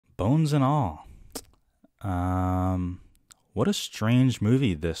Bones and all. What a strange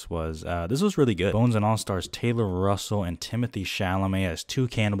movie this was. This was really good. Bones and All stars Taylor Russell and Timothee Chalamet as two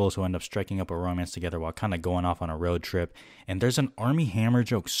cannibals who end up striking up a romance together while kind of going off on a road trip. And there's an Army Hammer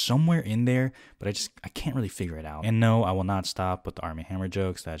joke somewhere in there, but I can't really figure it out. And no, I will not stop with the Army Hammer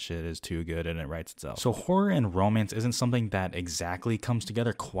jokes. That shit is too good and it writes itself. So horror and romance isn't something that exactly comes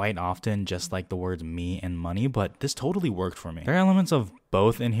together quite often, just like the words me and money, but this totally worked for me. There are elements of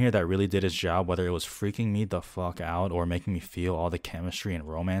both in here that really did its job, whether it was freaking me the fuck out or making me feel all the chemistry and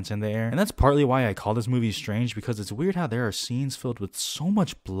romance in the air. And that's partly why I call this movie strange, because it's weird how there are scenes filled with so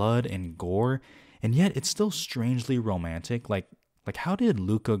much blood and gore, and yet it's still strangely romantic. Like how did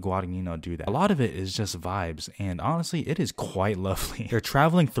Luca Guadagnino do that? A lot of it is just vibes, and honestly, it is quite lovely. They're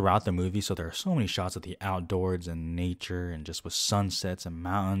traveling throughout the movie, so there are so many shots of the outdoors and nature and just with sunsets and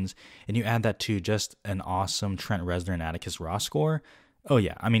mountains, and you add that to just an awesome Trent Reznor and Atticus Ross score. Oh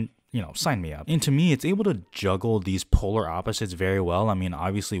yeah, I mean, you know, sign me up. And to me, it's able to juggle these polar opposites very well. I mean,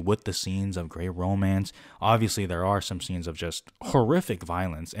 obviously with the scenes of great romance, obviously there are some scenes of just horrific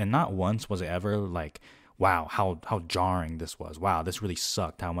violence, and not once was it ever like, wow, how jarring this was. Wow, this really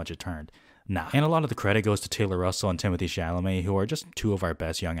sucked how much it turned. Nah. And a lot of the credit goes to Taylor Russell and Timothee Chalamet, who are just two of our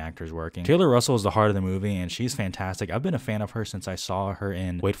best young actors working. Taylor Russell is the heart of the movie, and she's fantastic. I've been a fan of her since I saw her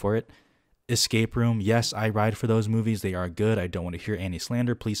in, wait for it, Escape Room. Yes, I ride for those movies. They are good. I don't want to hear any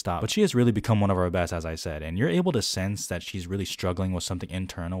slander. Please stop. But she has really become one of our best, as I said. And you're able to sense that she's really struggling with something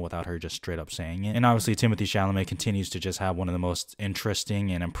internal without her just straight up saying it. And obviously, Timothee Chalamet continues to just have one of the most interesting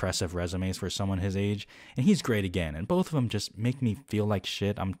and impressive resumes for someone his age. And he's great again. And both of them just make me feel like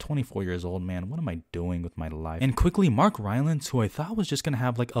shit. I'm 24 years old, man. What am I doing with my life? And quickly, Mark Rylance, who I thought was just going to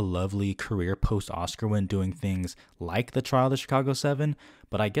have like a lovely career post-Oscar win doing things like The Trial of the Chicago 7,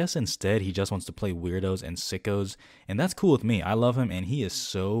 but I guess instead he just wants to play weirdos and sickos, and that's cool with me. I love him, and he is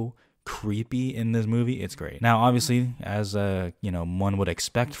so creepy in this movie. It's great. Now, obviously, as one would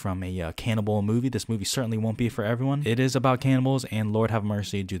expect from a cannibal movie, this movie certainly won't be for everyone. It is about cannibals, and Lord have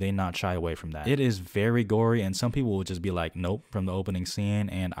mercy, do they not shy away from that. It is very gory, and some people will just be like, nope, from the opening scene,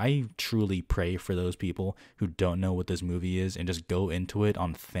 and I truly pray for those people who don't know what this movie is and just go into it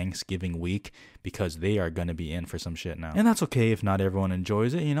on Thanksgiving week, because they are going to be in for some shit now. And that's okay if not everyone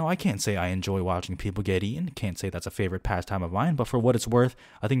enjoys it. You know, I can't say I enjoy watching people get eaten. Can't say that's a favorite pastime of mine, but for what it's worth,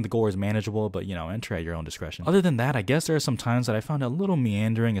 I think the gore is manageable, but you know, enter at your own discretion. Other than that, I guess there are some times that I found it a little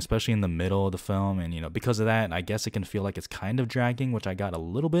meandering, especially in the middle of the film, and you know, because of that, I guess it can feel like it's kind of dragging, which I got a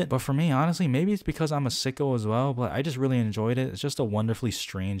little bit. But for me, honestly, maybe it's because I'm a sicko as well, but I just really enjoyed it. It's just a wonderfully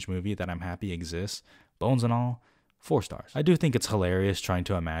strange movie that I'm happy exists. Bones and all, 4 stars. I do think it's hilarious trying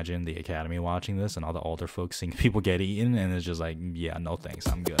to imagine the Academy watching this and all the older folks seeing people get eaten, and it's just like, yeah, no thanks,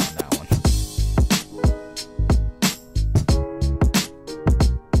 I'm good on that one.